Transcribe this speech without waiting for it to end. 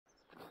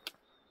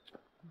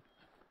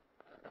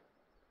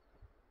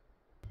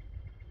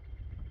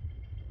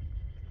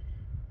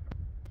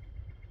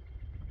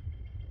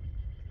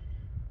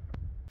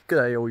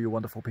G'day all you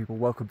wonderful people,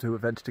 welcome to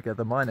Adventure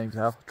Together. My name's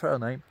Al, trail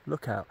name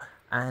Lookout,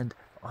 and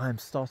I'm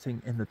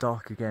starting in the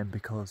dark again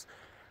because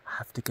I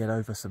have to get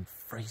over some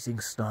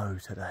freezing snow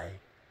today.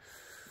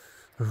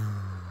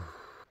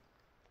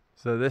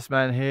 So this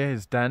man here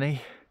is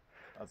Danny.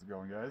 How's it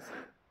going, guys?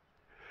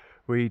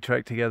 We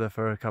trekked together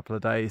for a couple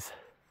of days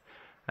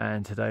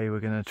and today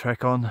we're going to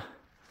trek on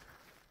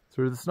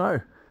through the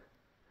snow.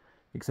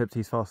 Except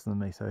he's faster than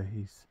me, so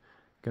he's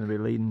going to be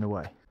leading the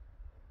way.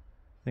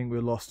 I think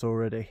we're lost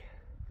already.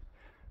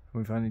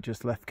 We've only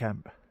just left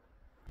camp.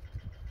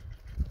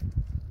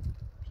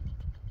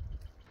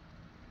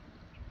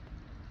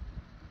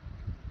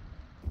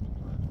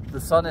 The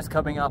sun is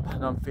coming up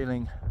and I'm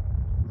feeling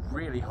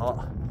really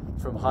hot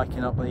from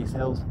hiking up these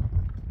hills.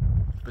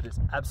 But it's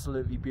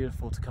absolutely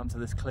beautiful to come to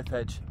this cliff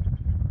edge,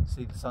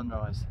 see the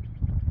sunrise.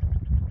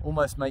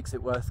 Almost makes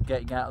it worth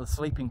getting out of the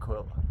sleeping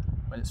quilt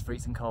when it's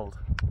freezing cold.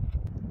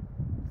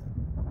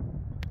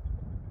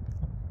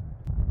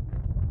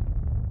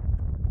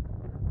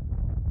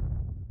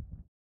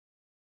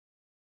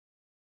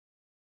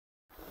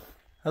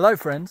 Hello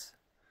friends,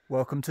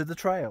 welcome to the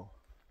trail.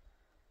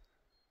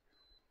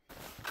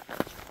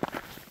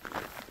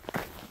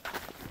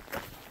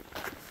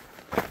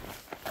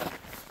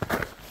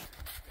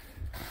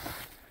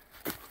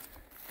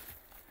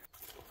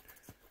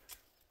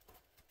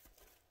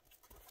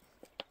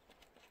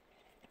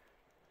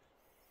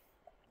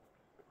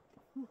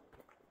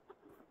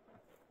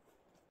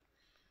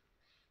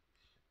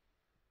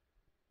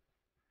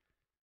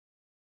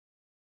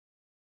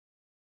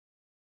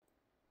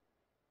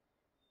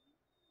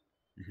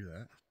 You hear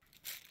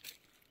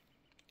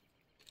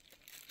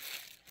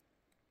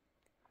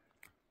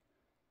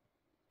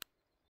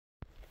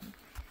that?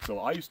 So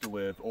I used to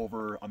live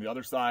over on the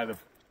other side of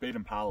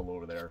Baden-Powell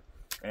over there,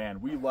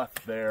 and we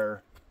left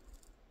there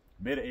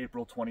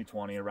mid-April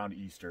 2020 around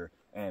Easter,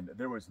 and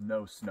there was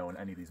no snow in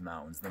any of these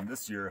mountains. Then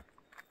this year,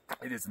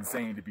 it is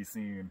insane to be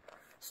seeing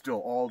still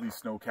all these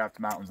snow-capped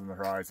mountains on the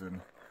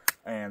horizon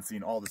and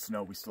seeing all the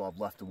snow we still have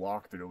left to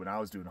walk through. When I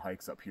was doing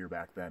hikes up here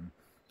back then,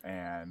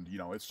 and you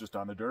know, it's just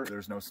on the dirt,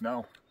 there's no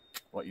snow.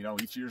 But you know,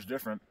 each year's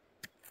different.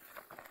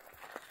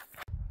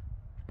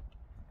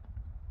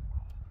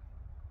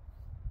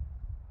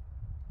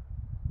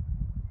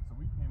 So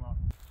we came up.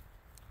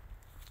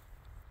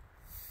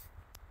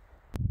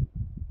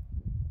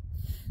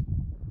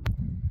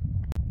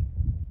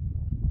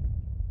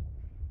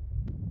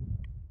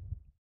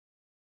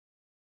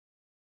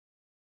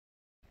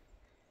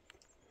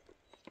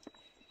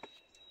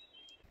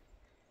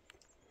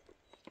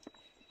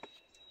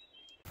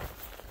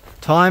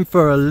 Time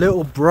for a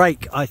little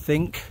break, I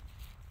think.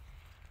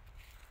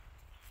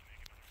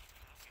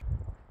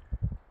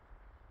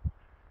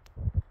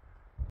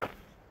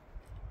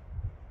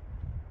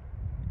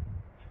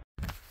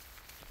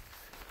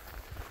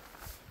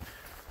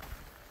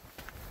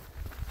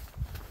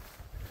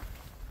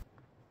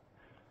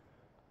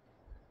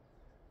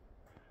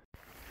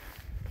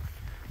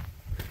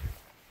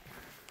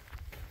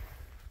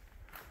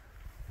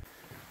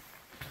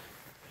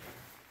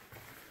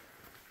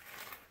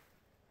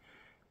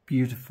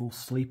 Beautiful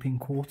sleeping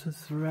quarters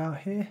throughout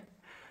here.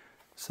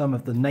 Some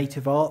of the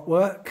native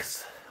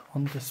artworks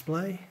on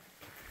display.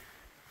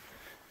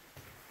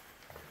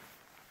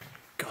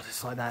 God,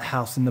 it's like that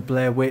house in the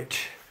Blair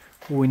Witch.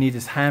 All we need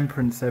is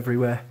handprints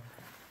everywhere.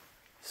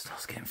 It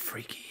starts getting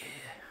freaky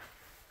here.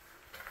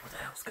 What the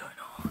hell's going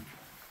on?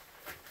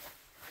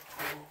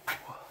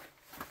 Oh.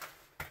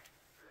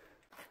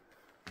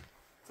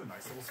 It's a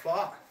nice little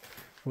spot.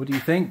 What do you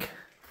think?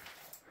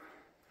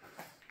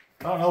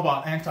 I don't know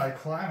about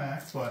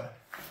anticlimax, but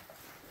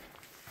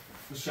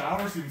the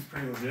shower seems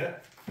pretty legit.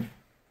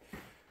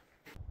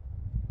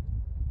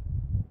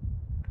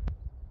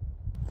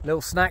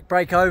 Little snack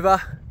break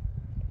over.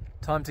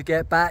 Time to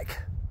get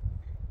back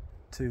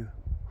to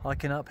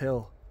hiking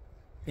uphill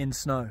in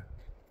snow.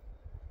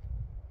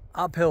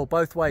 Uphill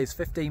both ways,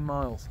 15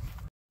 miles.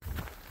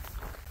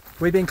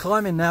 We've been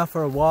climbing now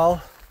for a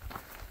while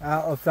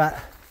out of that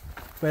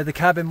where the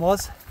cabin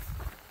was,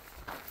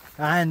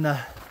 and the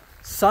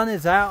sun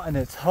is out and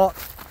it's hot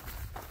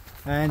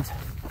and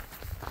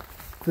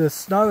the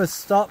snow has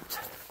stopped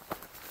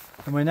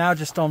and we're now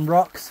just on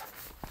rocks,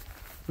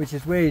 which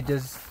is weird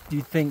as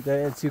you'd think that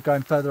as you're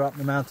going further up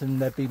the mountain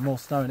there'd be more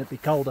snow and it'd be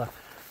colder,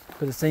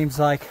 but it seems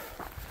like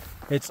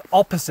it's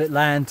opposite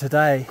land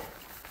today.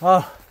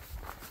 Oh,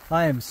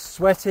 I am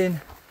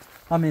sweating.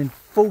 I'm in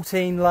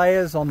 14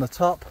 layers on the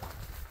top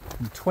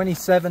and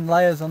 27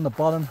 layers on the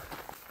bottom.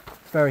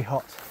 Very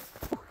hot.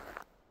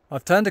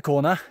 I've turned a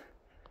corner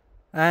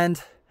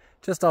and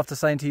just after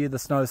saying to you the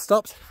snow has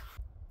stopped,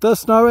 the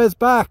snow is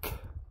back.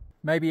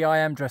 Maybe I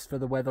am dressed for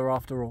the weather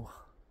after all.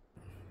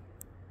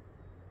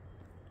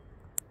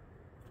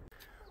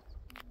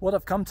 What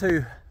I've come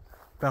to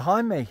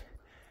behind me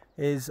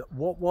is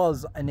what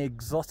was an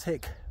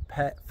exotic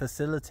pet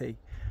facility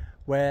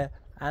where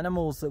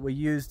animals that were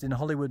used in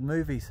Hollywood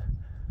movies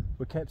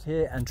were kept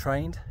here and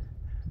trained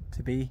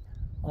to be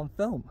on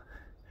film.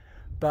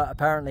 But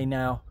apparently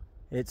now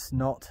it's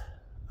not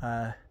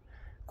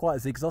quite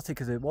as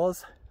exotic as it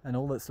was, and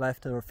all that's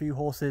left are a few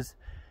horses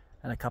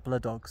and a couple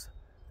of dogs.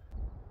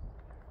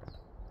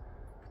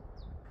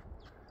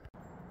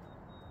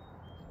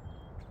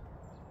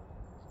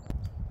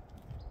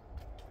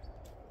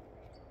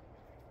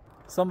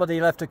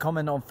 Somebody left a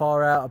comment on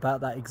Far Out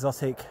about that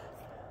exotic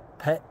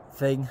pet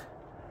thing,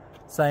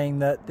 saying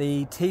that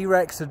the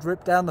T-Rex had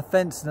ripped down the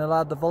fence and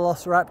allowed the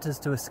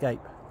velociraptors to escape.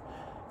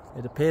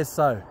 It appears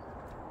so.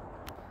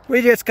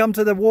 We just come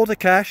to the water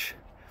cache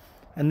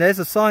and there's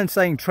a sign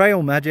saying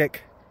trail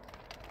magic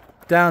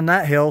down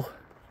that hill.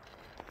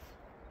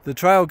 The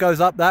trail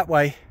goes up that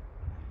way.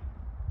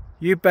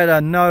 You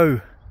better know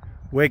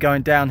we're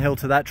going downhill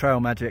to that trail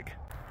magic.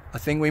 I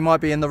think we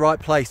might be in the right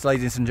place,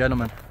 ladies and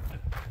gentlemen.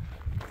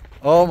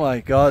 Oh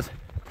my God,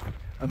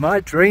 am I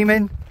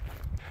dreaming?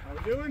 How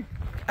we doing?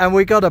 And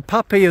we got a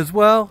puppy as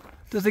well.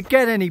 Does it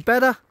get any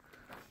better?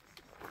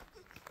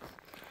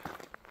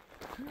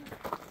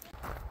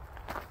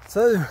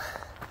 So,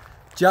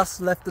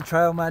 just left the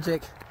trail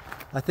magic.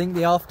 I think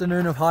the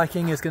afternoon of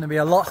hiking is going to be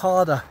a lot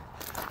harder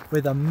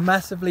with a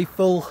massively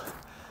full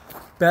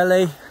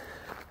belly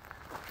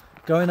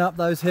going up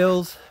those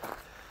hills.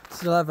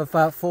 Still have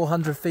about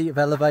 400 feet of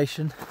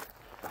elevation.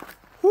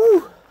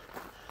 Woo!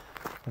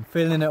 I'm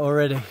feeling it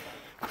already,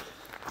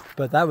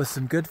 but that was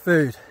some good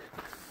food.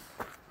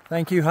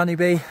 Thank you,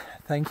 honeybee.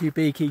 Thank you,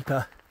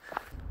 beekeeper.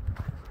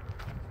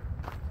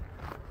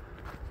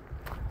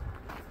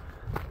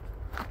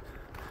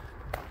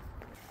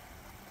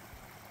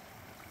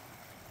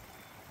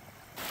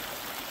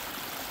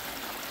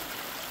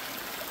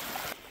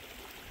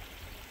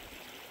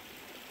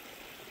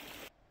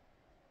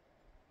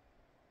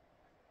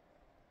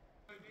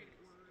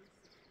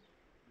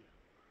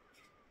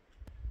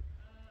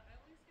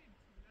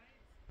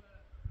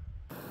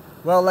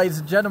 Well, ladies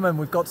and gentlemen,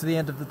 we've got to the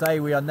end of the day.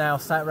 We are now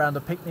sat around a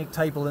picnic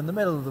table in the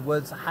middle of the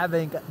woods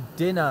having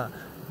dinner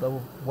the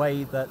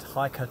way that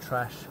hiker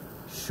trash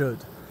should.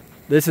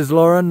 This is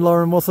Lauren.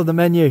 Lauren, what's on the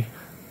menu?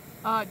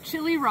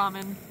 Chili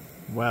ramen.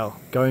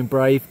 Well, going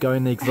brave,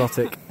 going the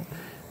exotic.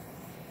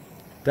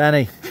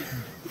 Danny.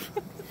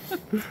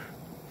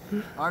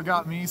 I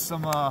got me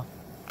some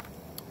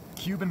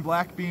Cuban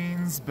black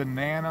beans,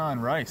 banana,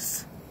 and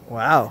rice.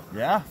 Wow.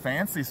 Yeah,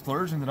 fancy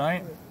splurging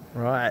tonight.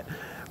 Right.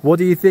 What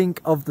do you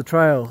think of the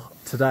trail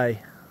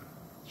today?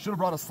 Should have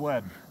brought a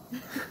sled.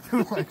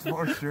 Like,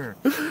 for sure.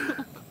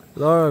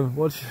 Lauren,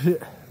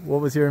 what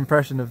was your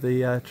impression of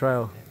the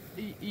trail?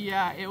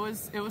 Yeah, it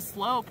was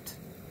sloped.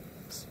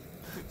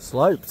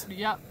 Sloped?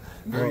 Yep.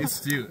 Very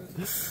astute.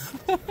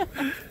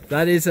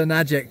 That is an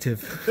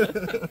adjective.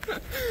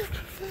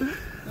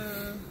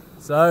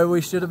 So we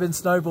should have been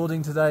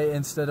snowboarding today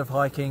instead of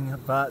hiking,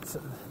 but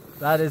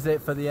that is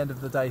it for the end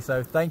of the day.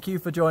 So thank you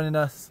for joining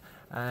us,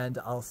 and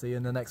I'll see you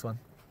in the next one.